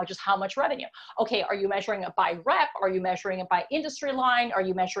measure, just how much revenue. Okay, are you measuring it by rep? Are you measuring it by industry line? Are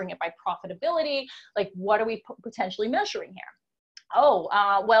you measuring it by profitability? Like, what are we potentially measuring here? Oh,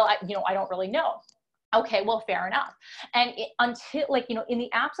 well, I don't really know. Okay, well, fair enough. And in the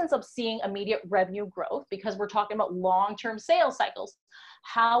absence of seeing immediate revenue growth, because we're talking about long-term sales cycles,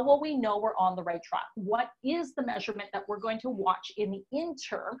 How will we know we're on the right track? What is the measurement that we're going to watch in the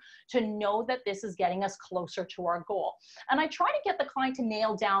interim to know that this is getting us closer to our goal? And I try to get the client to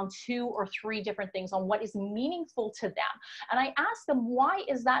nail down 2 or 3 different things on what is meaningful to them. And I ask them, why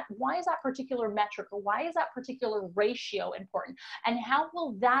is that particular metric, or why is that particular ratio important? And how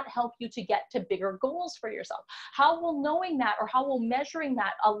will that help you to get to bigger goals for yourself? How will knowing that, or how will measuring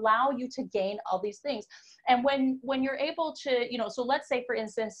that allow you to gain all these things? And when you're able to, so let's say for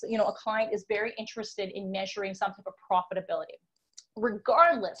instance, a client is very interested in measuring some type of profitability,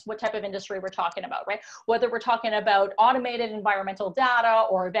 regardless what type of industry we're talking about, right? Whether we're talking about automated environmental data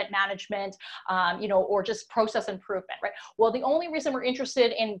or event management, or just process improvement, right? Well, the only reason we're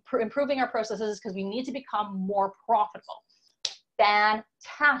interested in improving our processes is because we need to become more profitable.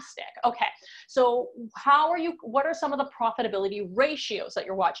 Fantastic. Okay. So what are some of the profitability ratios that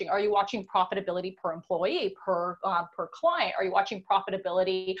you're watching? Are you watching profitability per employee, per client? Are you watching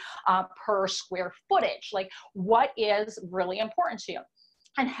profitability per square footage? Like, what is really important to you?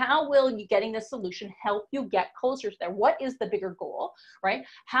 And how will you getting this solution help you get closer to there? What is the bigger goal, right?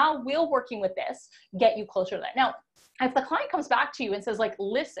 How will working with this get you closer to that? Now, if the client comes back to you and says, like,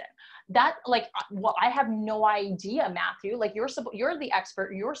 listen, well, I have no idea, Matthew, like, you're the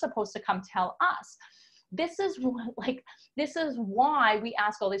expert, you're supposed to come tell us. This is why we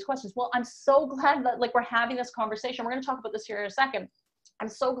ask all these questions. Well, I'm so glad that, like, we're having this conversation. We're going to talk about this here in a second. I'm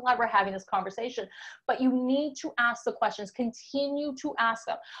so glad we're having this conversation, but you need to ask the questions, continue to ask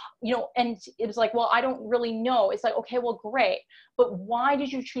them, and it was like, well, I don't really know. It's like, okay, well, great. But why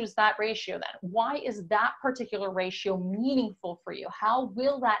did you choose that ratio then? Why is that particular ratio meaningful for you? How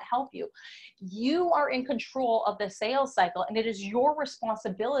will that help you? You are in control of the sales cycle, and it is your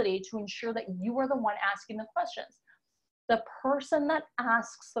responsibility to ensure that you are the one asking the questions. The person that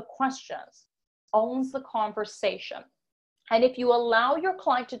asks the questions owns the conversation. And if you allow your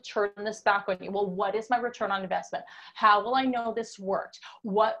client to turn this back on you, well, what is my return on investment? How will I know this worked?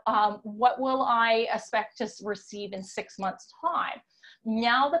 What will I expect to receive in 6 months' time?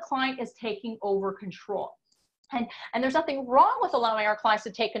 Now the client is taking over control. And there's nothing wrong with allowing our clients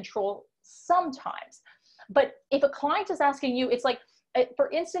to take control sometimes. But if a client is asking you, it's like,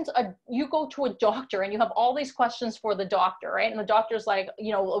 for instance, you go to a doctor and you have all these questions for the doctor, right? And the doctor's like,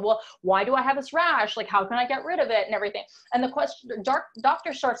 well, why do I have this rash? Like, how can I get rid of it and everything? And the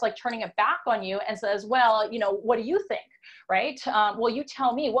doctor starts like turning it back on you and says, well, what do you think? Right? Well, you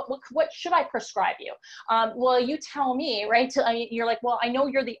tell me, what should I prescribe you? Well, you tell me, right? You're like, well, I know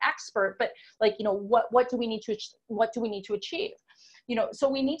you're the expert, but like, what do we need to achieve? So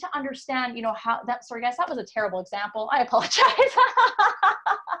we need to understand, how that, sorry guys, that was a terrible example. I apologize.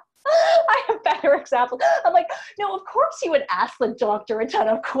 I have better examples. I'm like, no, of course you would ask the doctor a ton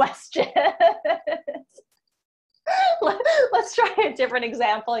of questions. Let's try a different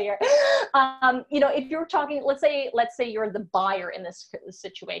example here. If you're talking, let's say you're the buyer in this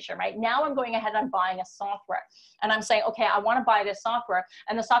situation, right? Now I'm going ahead and I'm buying a software and I'm saying, okay, I want to buy this software.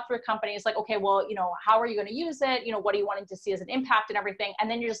 And the software company is like, okay, well, how are you going to use it? What are you wanting to see as an impact and everything? And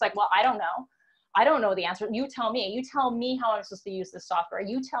then you're just like, well, I don't know. I don't know the answer. You tell me. You tell me how I'm supposed to use this software.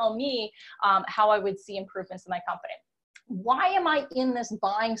 You tell me how I would see improvements in my company. Why am I in this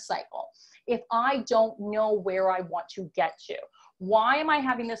buying cycle if I don't know where I want to get to? Why am I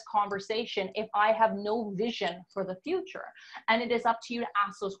having this conversation if I have no vision for the future? And it is up to you to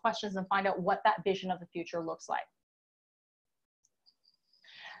ask those questions and find out what that vision of the future looks like.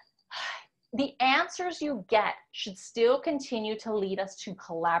 The answers you get should still continue to lead us to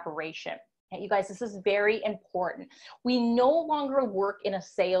collaboration. You guys, this is very important. We no longer work in a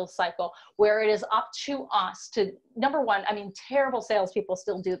sales cycle where it is up to us to, number one, I mean, terrible salespeople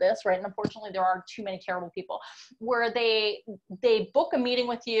still do this, right? And unfortunately, there are too many terrible people where they book a meeting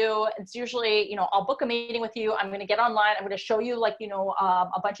with you. It's usually, I'll book a meeting with you. I'm going to get online. I'm going to show you like,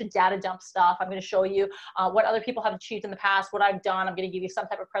 a bunch of data dump stuff. I'm going to show you what other people have achieved in the past, what I've done. I'm going to give you some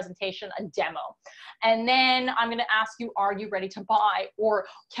type of presentation, a demo. And then I'm going to ask you, are you ready to buy? Or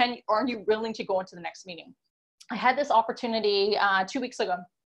are you willing to go into the next meeting? I had this opportunity 2 weeks ago.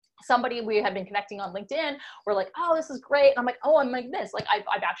 Somebody we had been connecting on LinkedIn were like, oh, this is great. And I'm like, oh, I'm like this. Like,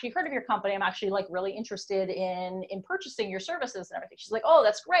 I've actually heard of your company. I'm actually like really interested in purchasing your services and everything. She's like, oh,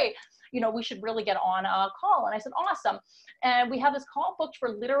 that's great. We should really get on a call. And I said, awesome. And we have this call booked for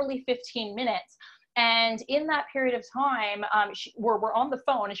literally 15 minutes. And in that period of time, we're on the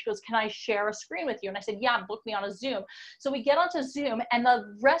phone and she goes, can I share a screen with you? And I said, yeah, book me on a Zoom. So we get onto Zoom and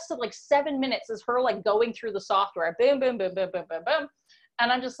the rest of like 7 minutes is her like going through the software, boom, boom, boom, boom, boom, boom, boom.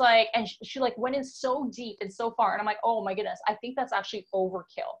 And I'm just like, and she like went in so deep and so far. And I'm like, oh my goodness, I think that's actually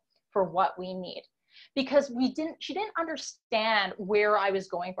overkill for what we need. because she didn't understand where I was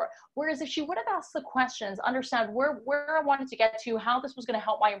going for. Whereas if she would have asked the questions, understand where I wanted to get to, how this was going to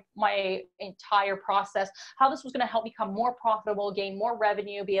help my entire process, how this was going to help become more profitable, gain more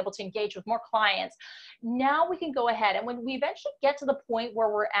revenue, be able to engage with more clients. Now we can go ahead. And when we eventually get to the point where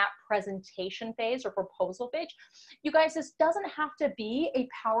we're at presentation phase or proposal phase, you guys, this doesn't have to be a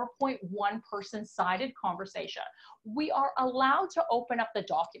PowerPoint one-person sided conversation. We are allowed to open up the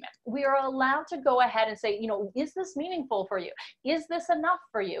document. We are allowed to go ahead and say, you know, is this meaningful for you? Is this enough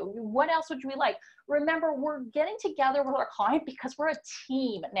for you? What else would we like? Remember, we're getting together with our client because we're a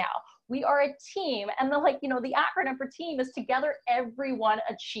team now. We are a team. And the acronym for team is together, everyone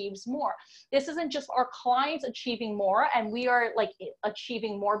achieves more. This isn't just our clients achieving more and we are like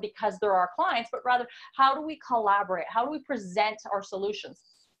achieving more because they're our clients, but rather how do we collaborate? How do we present our solutions?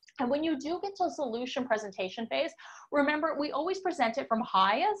 And when you do get to a solution presentation phase, remember, we always present it from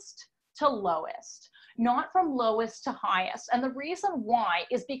highest to lowest, not from lowest to highest. And the reason why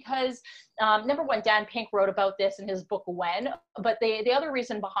is because, number one, Dan Pink wrote about this in his book, When, but the other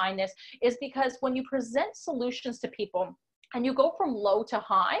reason behind this is because when you present solutions to people and you go from low to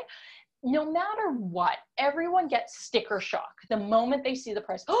high, no matter what, everyone gets sticker shock the moment they see the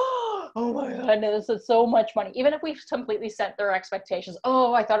price. Oh my goodness, this is so much money. Even if we've completely set their expectations.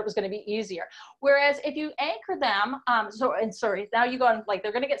 Oh, I thought it was going to be easier. Whereas if you anchor them, now you go on, like,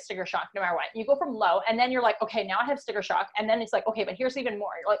 they're going to get sticker shock no matter what. You go from low and then you're like, okay, now I have sticker shock. And then it's like, okay, but here's even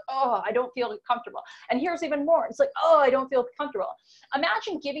more. You're like, oh, I don't feel comfortable. And here's even more. It's like, oh, I don't feel comfortable.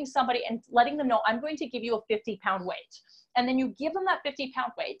 Imagine giving somebody and letting them know, I'm going to give you a 50-pound weight. And then you give them that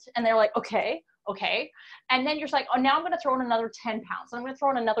 50-pound weight and they're like, okay. And then you're just like, oh, now I'm going to throw in another 10 pounds. And I'm going to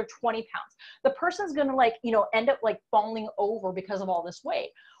throw in another 20 pounds. The person's going to end up like falling over because of all this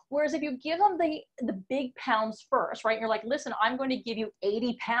weight. Whereas if you give them the big pounds first, right? You're like, listen, I'm going to give you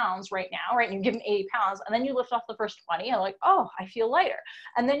 80 pounds right now, right? And you give them 80 pounds and then you lift off the first 20 and like, oh, I feel lighter.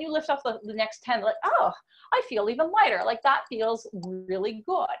 And then you lift off the next 10, like, oh, I feel even lighter. Like that feels really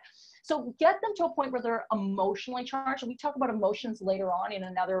good. So get them to a point where they're emotionally charged. And we talk about emotions later on in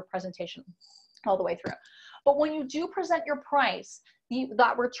another presentation all the way through. But when you do present your price,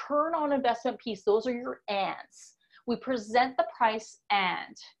 that return on investment piece, those are your ands. We present the price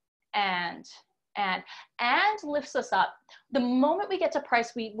and lifts us up. The moment we get to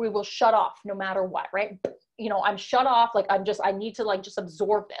price, we will shut off no matter what, right? You know, I'm shut off, like I need to like just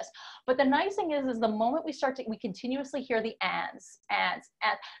absorb this. But the nice thing is the moment we continuously hear the ands,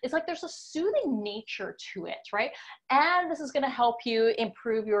 it's like there's a soothing nature to it, right? And this is going to help you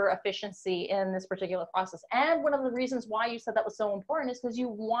improve your efficiency in this particular process. And one of the reasons why you said that was so important is because you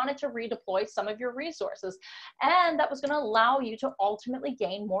wanted to redeploy some of your resources. And that was going to allow you to ultimately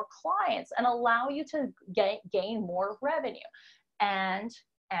gain more clients and allow you to gain more revenue. And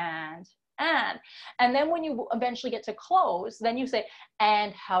then when you eventually get to close, then you say,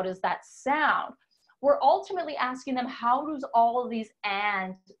 and how does that sound? We're ultimately asking them, how does all of these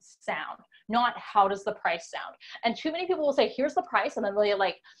and sound? Not how does the price sound? And too many people will say, here's the price. And then they're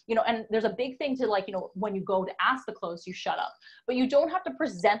like, and there's a big thing to when you go to ask the close, you shut up. But you don't have to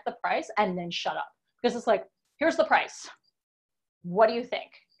present the price and then shut up. Because it's like, here's the price. What do you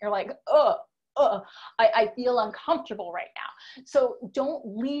think? You're like, I feel uncomfortable right now. So don't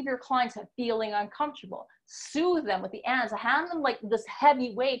leave your clients feeling uncomfortable. Soothe them with the ands. Hand them like this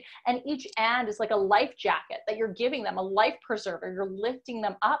heavy weight, and each and is like a life jacket that you're giving them, a life preserver. You're lifting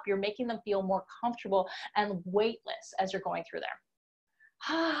them up. You're making them feel more comfortable and weightless as you're going through there.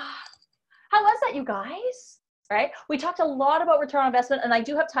 How was that, you guys? Right? We talked a lot about return on investment, and I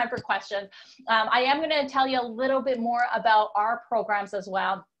do have time for questions. I am going to tell you a little bit more about our programs as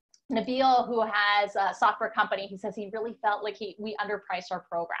well. Nabil, who has a software company, he says he really felt like we underpriced our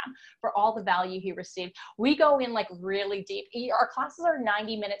program for all the value he received. We go in like really deep. Our classes are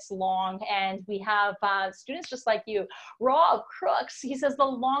 90 minutes long, and we have students just like you. Rob Crooks, he says the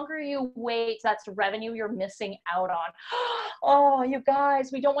longer you wait, that's revenue you're missing out on. Oh, you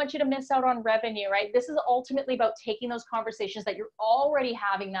guys, we don't want you to miss out on revenue, right? This is ultimately about taking those conversations that you're already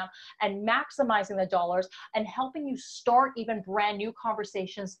having them and maximizing the dollars and helping you start even brand new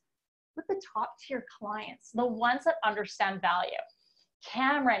conversations with the top tier clients, the ones that understand value.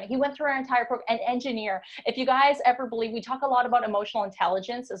 Cameron, he went through our entire program. An engineer. If you guys ever believe, we talk a lot about emotional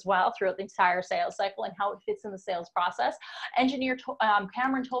intelligence as well throughout the entire sales cycle and how it fits in the sales process.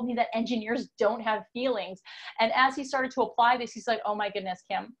 Cameron told me that engineers don't have feelings. And as he started to apply this, he's like, oh my goodness,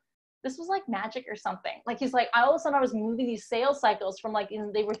 Kim, this was like magic or something. Like, he's like, all of a sudden I was moving these sales cycles from like,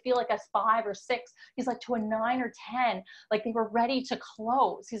 they would feel like a 5 or 6. He's like to a 9 or 10, like they were ready to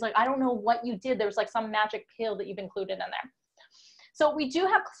close. He's like, I don't know what you did. There was like some magic pill that you've included in there. So we do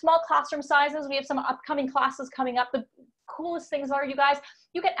have small classroom sizes. We have some upcoming classes coming up. The coolest things are, you guys,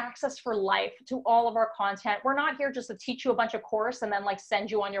 you get access for life to all of our content. We're not here just to teach you a bunch of course and then like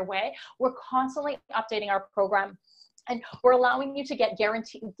send you on your way. We're constantly updating our program. And we're allowing you to get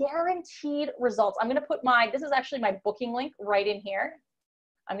guaranteed results. I'm gonna put this is actually my booking link right in here.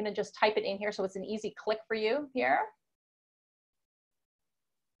 I'm gonna just type it in here so it's an easy click for you here.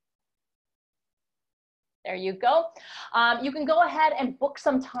 There you go. You can go ahead and book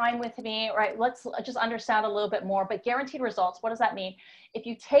some time with me, right? Let's just understand a little bit more, but guaranteed results, what does that mean? If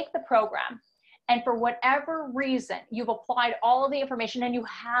you take the program and for whatever reason, you've applied all of the information and you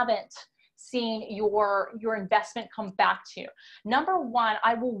haven't seen your investment come back to you. Number one,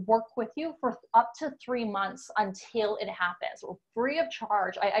 I will work with you for up to 3 months until it happens. We're free of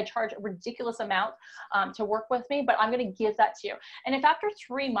charge. I charge a ridiculous amount to work with me, but I'm going to give that to you. And if after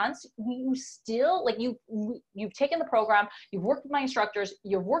 3 months, you still, like you've taken the program, you've worked with my instructors,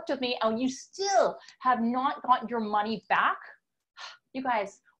 you've worked with me, and you still have not gotten your money back, you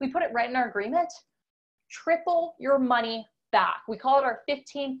guys, we put it right in our agreement, triple your money back. We call it our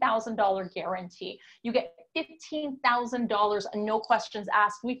 $15,000 guarantee. You get $15,000, no questions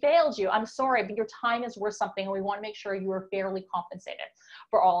asked. We failed you. I'm sorry, but your time is worth something, and we want to make sure you are fairly compensated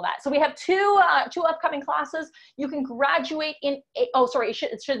for all of that. So we have two upcoming classes. You can graduate in,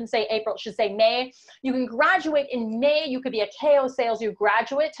 it shouldn't say April, it should say May. You can graduate in May. You could be a KO Sales U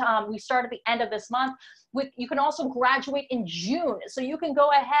graduate. We start at the end of this month. You can also graduate in June. So you can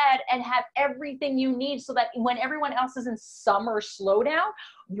go ahead and have everything you need so that when everyone else is in summer slowdown,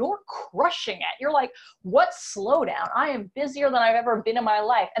 you're crushing it. You're like, what slowdown? I am busier than I've ever been in my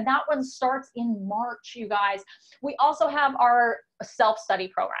life. And that one starts in March, you guys. We also have our self-study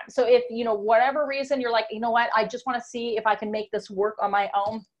program. So if, whatever reason you're like, you know what, I just want to see if I can make this work on my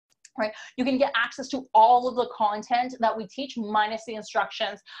own, right? You can get access to all of the content that we teach minus the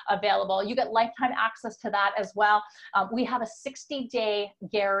instructions available. You get lifetime access to that as well. We have a 60-day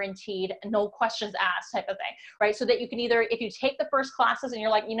guaranteed, no questions asked type of thing, right? So that you can either, if you take the first classes and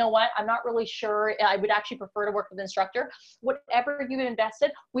you're like, you know what, I'm not really sure, I would actually prefer to work with an instructor, whatever you've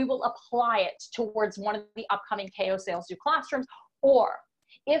invested, we will apply it towards one of the upcoming KO Sales U classrooms. Or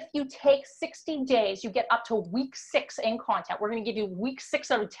if you take 60 days, you get up to week 6 in content. We're going to give you week 6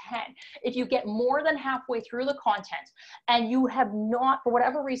 out of 10. If you get more than halfway through the content and you have not, for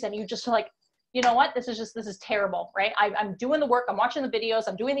whatever reason, you just like, you know what, this is terrible, right? I'm doing the work, I'm watching the videos,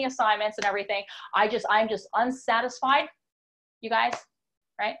 I'm doing the assignments and everything. I'm just unsatisfied, you guys,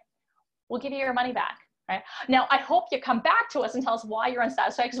 right? We'll give you your money back. Right? Now, I hope you come back to us and tell us why you're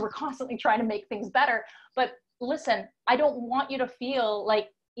unsatisfied, because we're constantly trying to make things better. But listen, I don't want you to feel like,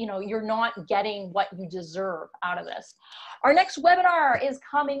 you're not getting what you deserve out of this. Our next webinar is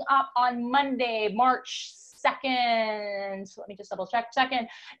coming up on Monday, March 2nd. Let me just double check.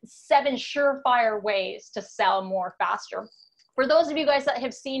 7 surefire ways to sell more faster. For those of you guys that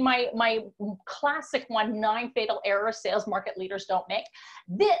have seen my classic one, 9 fatal errors sales market leaders don't make,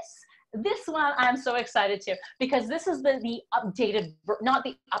 this one I'm so excited to, because this is the updated, not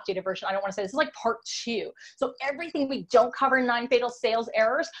the updated version, I don't want to say, this is like part 2. So everything we don't cover in 9 fatal sales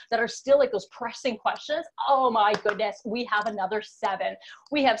errors that are still like those pressing questions, oh my goodness, we have another 7.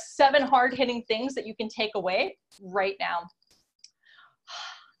 We have 7 hard-hitting things that you can take away right now.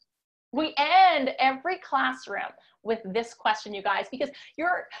 We end every classroom with this question, you guys, because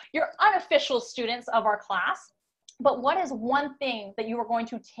you're unofficial students of our class. But what is one thing that you are going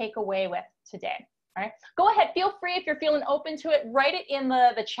to take away with today? Right? Go ahead, feel free, if you're feeling open to it, write it in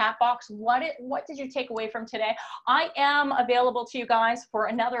the chat box. What did you take away from today? I am available to you guys for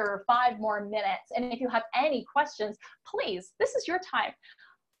another 5 more minutes. And if you have any questions, please, this is your time.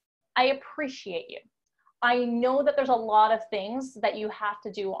 I appreciate you. I know that there's a lot of things that you have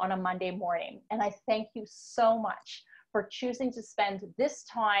to do on a Monday morning. And I thank you so much for choosing to spend this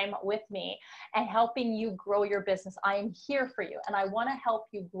time with me and helping you grow your business. I am here for you, and I want to help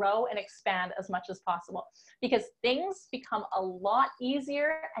you grow and expand as much as possible, because things become a lot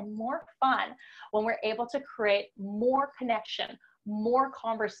easier and more fun when we're able to create more connection, more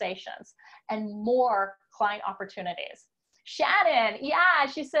conversations, and more client opportunities. Shannon, yeah,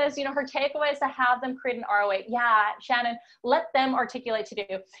 she says, her takeaway is to have them create an ROI. Yeah, Shannon, let them articulate to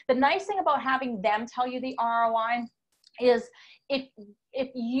do. The nice thing about having them tell you the ROI is if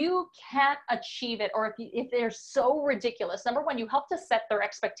you can't achieve it, or if they're so ridiculous, number one, you help to set their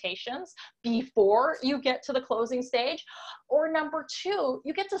expectations before you get to the closing stage, or number 2,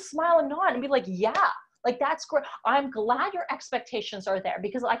 you get to smile and nod and be like, yeah, like that's great. I'm glad your expectations are there,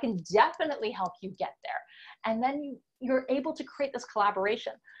 because I can definitely help you get there. And then you're able to create this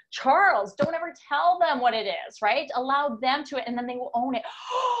collaboration. Charles, don't ever tell them what it is, right? Allow them to it, and then they will own it.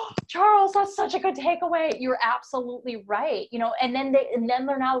 Oh, Charles, that's such a good takeaway. You're absolutely right. You know, and then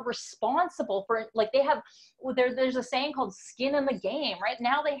they're now responsible for, like, they have, there's a saying called skin in the game, right?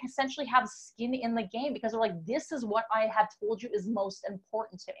 Now they essentially have skin in the game because they're like, this is what I have told you is most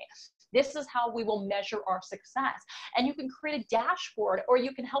important to me. This is how we will measure our success. And you can create a dashboard, or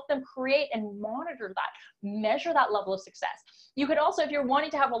you can help them create and monitor that, measure that level of success. You could also, if you're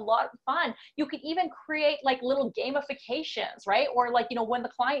wanting to have a lot of fun, you could even create like little gamifications, right? Or like, you know, when the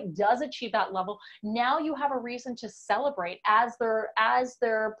client does achieve that level, now you have a reason to celebrate as their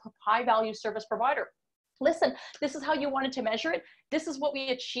high value service provider. Listen, this is how you wanted to measure it. This is what we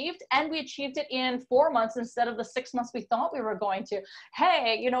achieved, and we achieved it in 4 months instead of the 6 months we thought we were going to.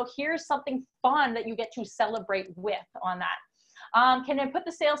 Hey, you know, here's something fun that you get to celebrate with on that. Can I put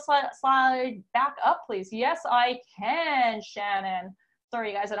the sales slide back up, please? Yes, I can, Shannon.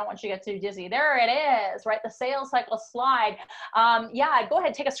 Sorry, guys, I don't want you to get too dizzy. There it is, right? The sales cycle slide. Yeah, go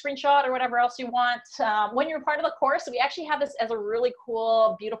ahead, take a screenshot or whatever else you want. When you're part of the course, we actually have this as a really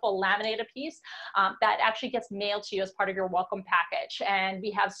cool, beautiful laminated piece that actually gets mailed to you as part of your welcome package. And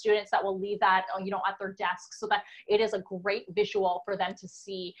we have students that will leave that, you know, at their desk, so that it is a great visual for them to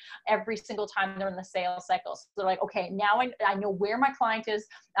see every single time they're in the sales cycle. So they're like, okay, now I know where my client is.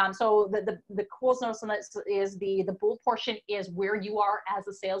 So the coolest notice on this is the bold portion is where you are as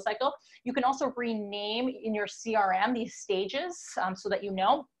a sales cycle. You can also rename in your CRM these stages so that you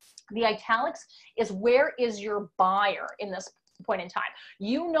know. The italics is where is your buyer in this point in time.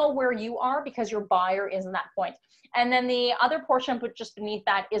 You know where you are because your buyer is in that point. And then the other portion, but just beneath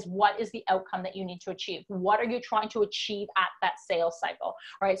that, is what is the outcome that you need to achieve? What are you trying to achieve at that sales cycle,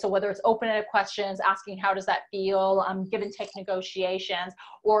 right? So whether it's open-ended questions, asking how does that feel, give and take negotiations,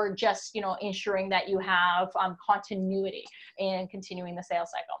 or just, you know, ensuring that you have continuity in continuing the sales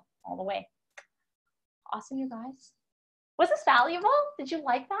cycle all the way. Awesome, you guys. Was this valuable? Did you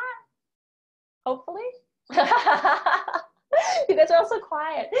like that? Hopefully. You guys are also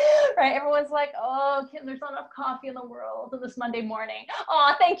quiet, right? Everyone's like, oh, Kim, there's not enough coffee in the world on this Monday morning.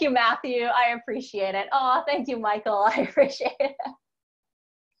 Oh, thank you, Matthew. I appreciate it. Oh, thank you, Michael. I appreciate it.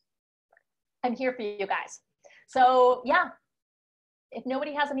 I'm here for you guys. So yeah, if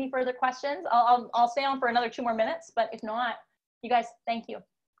nobody has any further questions, I'll stay on for another 2 more minutes. But if not, you guys, thank you.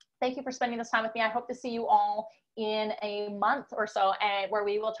 Thank you for spending this time with me. I hope to see you all in a month or so, and where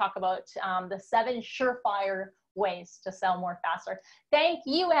we will talk about the 7 surefire ways to sell more faster. Thank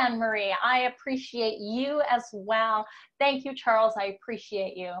you, Anne-Marie. I appreciate you as well. Thank you, Charles. I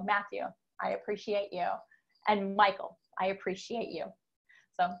appreciate you. Matthew, I appreciate you. And Michael, I appreciate you.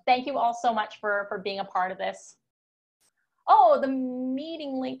 So thank you all so much for being a part of this. Oh, the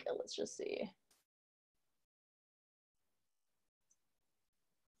meeting link. Let's just see.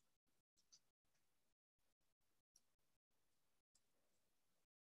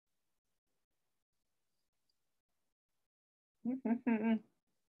 We're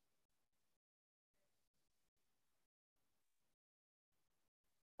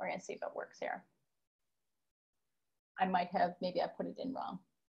going to see if it works here. I might have, maybe I put it in wrong.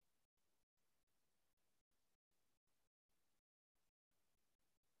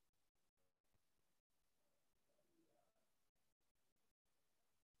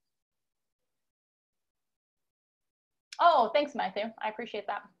 Oh, thanks, Matthew. I appreciate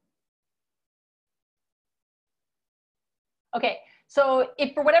that. Okay, so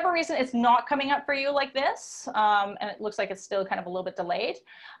if for whatever reason it's not coming up for you like this, and it looks like it's still kind of a little bit delayed,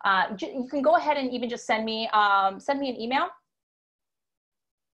 you can go ahead and even just send me an email.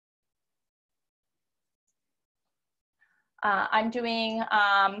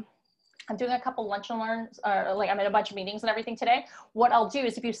 I'm doing a couple lunch and learns, like I'm in a bunch of meetings and everything today. What I'll do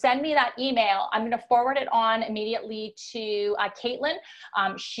is if you send me that email, I'm going to forward it on immediately to Caitlin.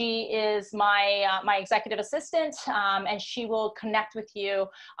 She is my executive assistant, and she will connect with you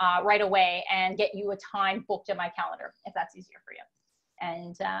right away and get you a time booked in my calendar if that's easier for you.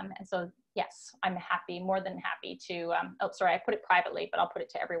 And so, yes, I'm happy, more than happy to, oh, sorry, I put it privately, but I'll put it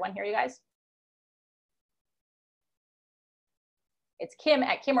to everyone here, you guys. It's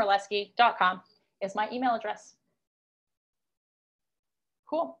kim@kimorlesky.com is my email address.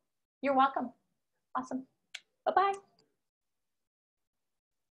 Cool. You're welcome. Awesome. Bye-bye.